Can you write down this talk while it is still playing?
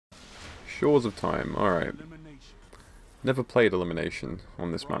Shores of Time, alright. Never played Elimination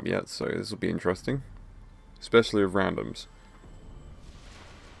on this map yet, so this will be interesting. Especially with randoms.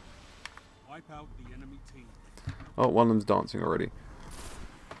 Oh, one of them's dancing already.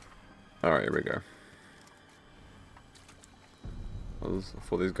 Alright, here we go. I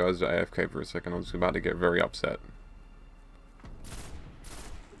thought these guys were AFK for a second. I was about to get very upset.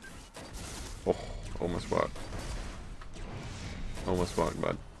 Oh, almost worked. Almost worked,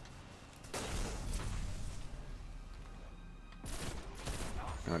 bud.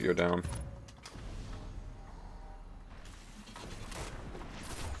 Oh, you're down.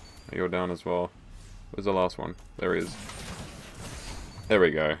 You're down as well. Where's the last one? There he is. There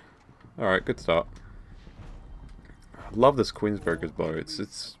we go. Alright, good start. I love this Queensberger's bow.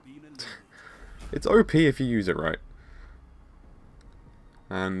 It's OP if you use it right.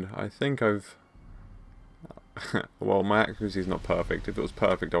 And I think I've... well, my accuracy is not perfect. If it was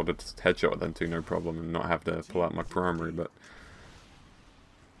perfect, I would have just headshot them too, no problem, and not have to pull out my primary, but...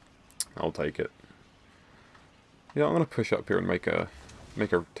 I'll take it. Yeah, I'm gonna push up here and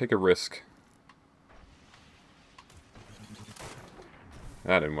take a risk.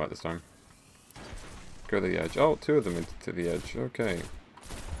 That didn't work this time. Go to the edge. Oh, two of them into the edge. Okay.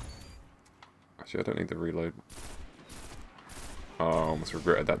 Actually, I don't need to reload. Oh, I almost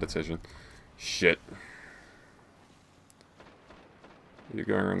regretted that decision. Shit. You're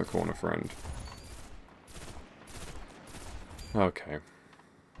going around the corner, friend. Okay.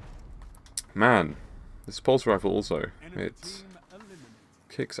 Man, this pulse rifle also. It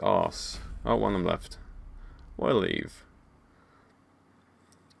kicks ass. Oh, one of them left. Why leave?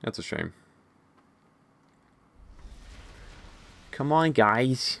 That's a shame. Come on,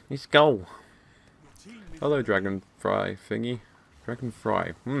 guys. Let's go. Hello, Dragonfly thingy.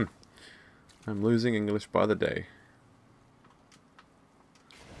 Dragonfly. I'm losing English by the day.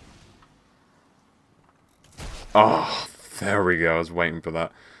 Oh, there we go. I was waiting for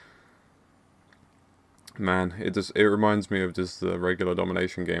that. Man, it reminds me of just the regular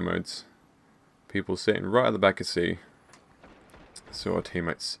domination game modes. People sitting right at the back of C. So our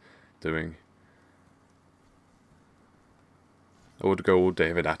teammates doing. I would go all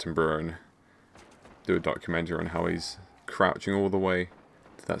David Attenborough and do a documentary on how he's crouching all the way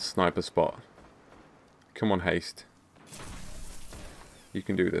to that sniper spot. Come on, Haste. You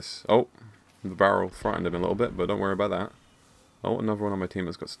can do this. Oh, the barrel frightened him a little bit, but don't worry about that. Oh, another one on my team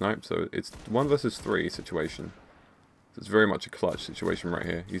has got sniped, so it's 1 versus 3 situation. So it's very much a clutch situation right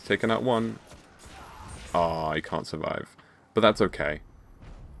here. He's taken out one. Ah, he can't survive. But that's okay.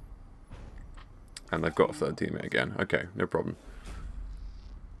 And they've got a third teammate again. Okay, no problem.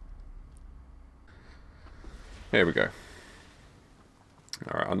 Here we go.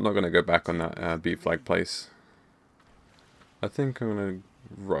 Alright, I'm not going to go back on that B flag place. I think I'm going to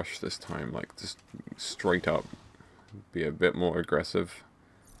rush this time, like just straight up. Be a bit more aggressive.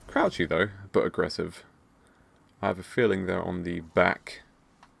 Crouchy though, but aggressive. I have a feeling they're on the back,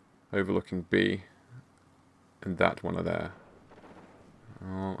 overlooking B, and that one are there.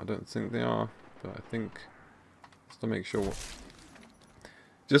 Oh, I don't think they are, but I think just to make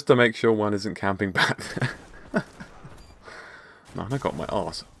sure one isn't camping back there. Man, I got my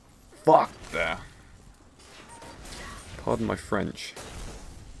arse fucked there. Pardon my French.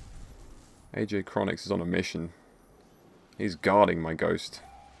 AJ Chronix is on a mission. He's guarding my ghost.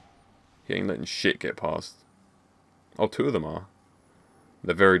 He ain't letting shit get past. Oh, two of them are.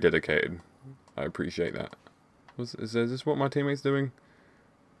 They're very dedicated. I appreciate that. Is this what my teammate's doing?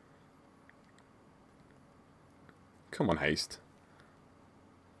 Come on, Haste.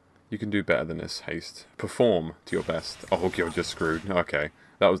 You can do better than this, Haste. Perform to your best. Oh, you're just screwed. Okay,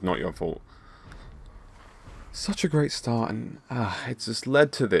 that was not your fault. Such a great start, and it's just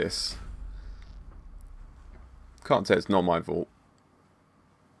led to this. Can't say it's not my fault.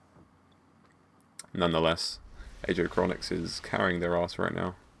 Nonetheless, AJ Chronix is carrying their ass right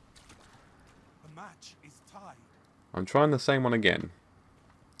now. The match is tied. I'm trying the same one again.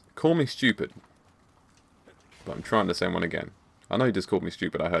 Call me stupid. But I'm trying the same one again. I know you just called me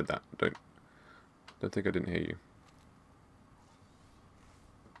stupid, I heard that. Don't think I didn't hear you.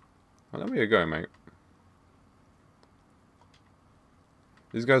 Oh, there we go, mate.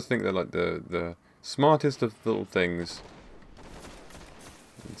 These guys think they're like the smartest of little things.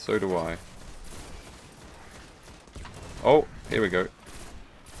 And so do I. Oh, here we go.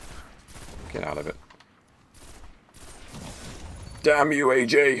 Get out of it. Damn you,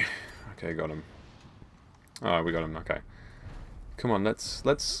 AJ! Okay, got him. Oh, we got him, okay. Come on,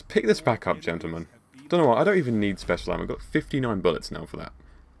 let's pick this back up, gentlemen. Don't know what, I don't even need special ammo. I've got 59 bullets now for that.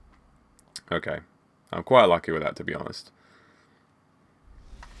 Okay. I'm quite lucky with that, to be honest.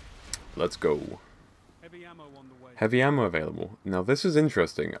 Let's go. Heavy ammo on the way. Heavy ammo available. Now this is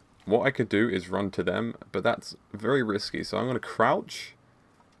interesting. What I could do is run to them, but that's very risky. So I'm going to crouch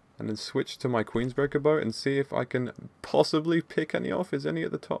and then switch to my Queensbreaker bow and see if I can possibly pick any off. Is any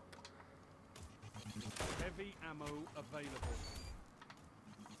at the top? Heavy ammo available.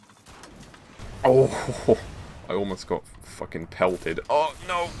 Oh, I almost got fucking pelted. Oh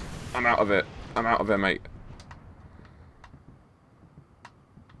no, I'm out of it. I'm out of it, mate.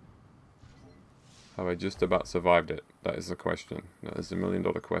 Have I just about survived it? That is the question. That is the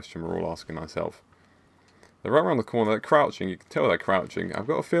 $1,000,000 question we're all asking ourselves. They're right around the corner. They're crouching. You can tell they're crouching. I've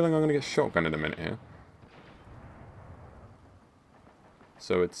got a feeling I'm going to get shotgun in a minute here.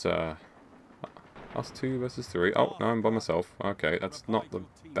 So it's us 2 versus 3. Oh, no, I'm by myself. Okay, that's not the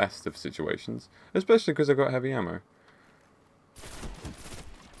best of situations. Especially because I've got heavy ammo.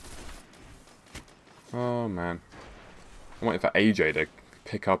 Oh, man. I'm waiting for AJ to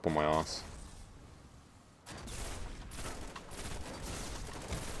pick up on my ass.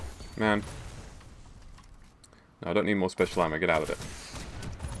 Man. No, I don't need more special ammo. Get out of it.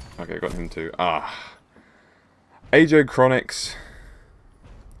 Okay, got him too. Ah. AJ Chronix.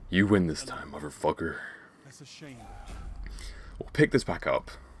 You win this time, motherfucker. That's a shame. We'll pick this back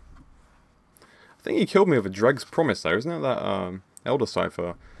up. I think he killed me with a Dreg's Promise though, isn't it that Elder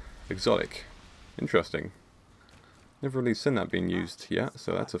Cipher exotic? Interesting. Never really seen that being used yet,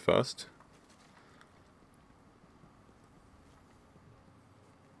 so that's a first.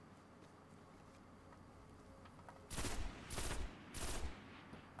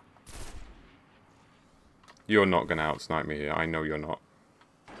 You're not going to outsnipe me here. I know you're not.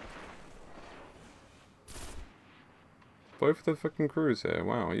 Both of the fucking crews here.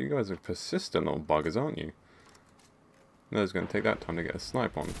 Wow, you guys are persistent little buggers, aren't you? No, it's going to take that time to get a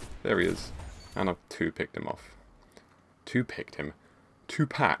snipe on. There he is. And I've 2-picked him off. 2-picked him.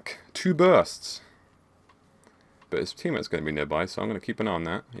 2-pack. 2 bursts. But his teammate's going to be nearby, so I'm going to keep an eye on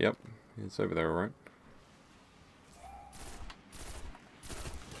that. Yep, it's over there, alright.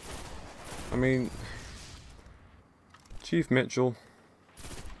 I mean... Chief Mitchell,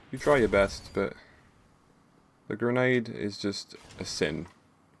 you try your best, but the grenade is just a sin.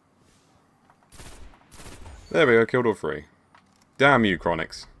 There we go, killed all 3. Damn you,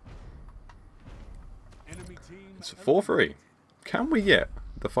 Chronix. It's 4-3. Can we get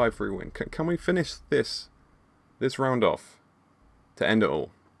the 5-3 win? Can we finish this round off to end it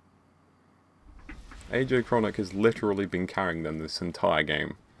all? AJ Chronic has literally been carrying them this entire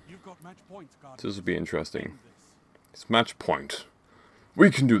game. So this will be interesting. It's match point. We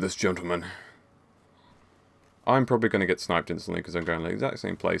can do this, gentlemen. I'm probably going to get sniped instantly because I'm going to the exact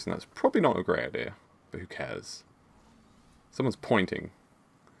same place, and that's probably not a great idea. But who cares? Someone's pointing.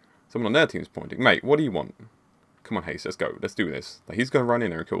 Someone on their team's pointing. Mate, what do you want? Come on, Haste, let's go. Let's do this. Like, he's going to run in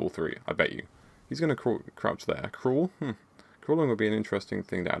there and kill all 3. I bet you. He's going to crouch there. Crawl? Crawling would be an interesting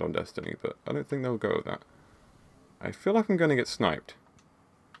thing to add on Destiny, but I don't think they'll go with that. I feel like I'm going to get sniped.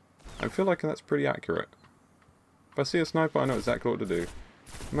 I feel like that's pretty accurate. If I see a sniper, I know exactly what to do.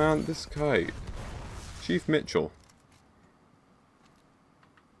 Man, this guy... Chief Mitchell.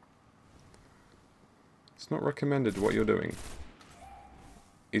 It's not recommended what you're doing.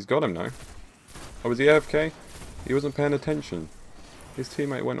 He's got him now. Oh, was he AFK? He wasn't paying attention. His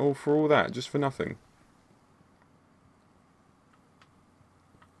teammate went all for all that, just for nothing.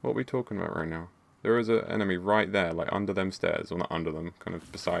 What are we talking about right now? There is an enemy right there, like under them stairs. Or not under them, kind of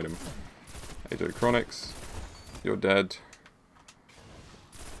beside him. AJ Chronix. You're dead.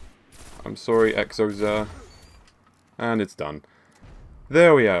 I'm sorry, Exozer. And it's done.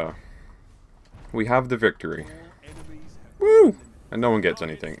 There we are. We have the victory. Woo! And no one gets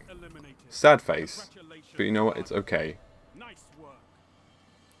anything. Sad face. But you know what? It's okay.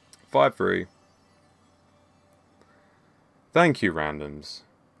 5-3. Thank you, randoms.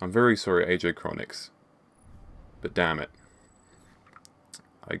 I'm very sorry, AJ Chronix. But damn it.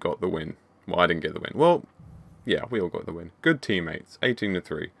 I got the win. Well, I didn't get the win. Well... yeah, we all got the win. Good teammates.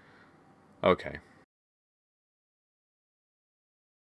 18-3. Okay.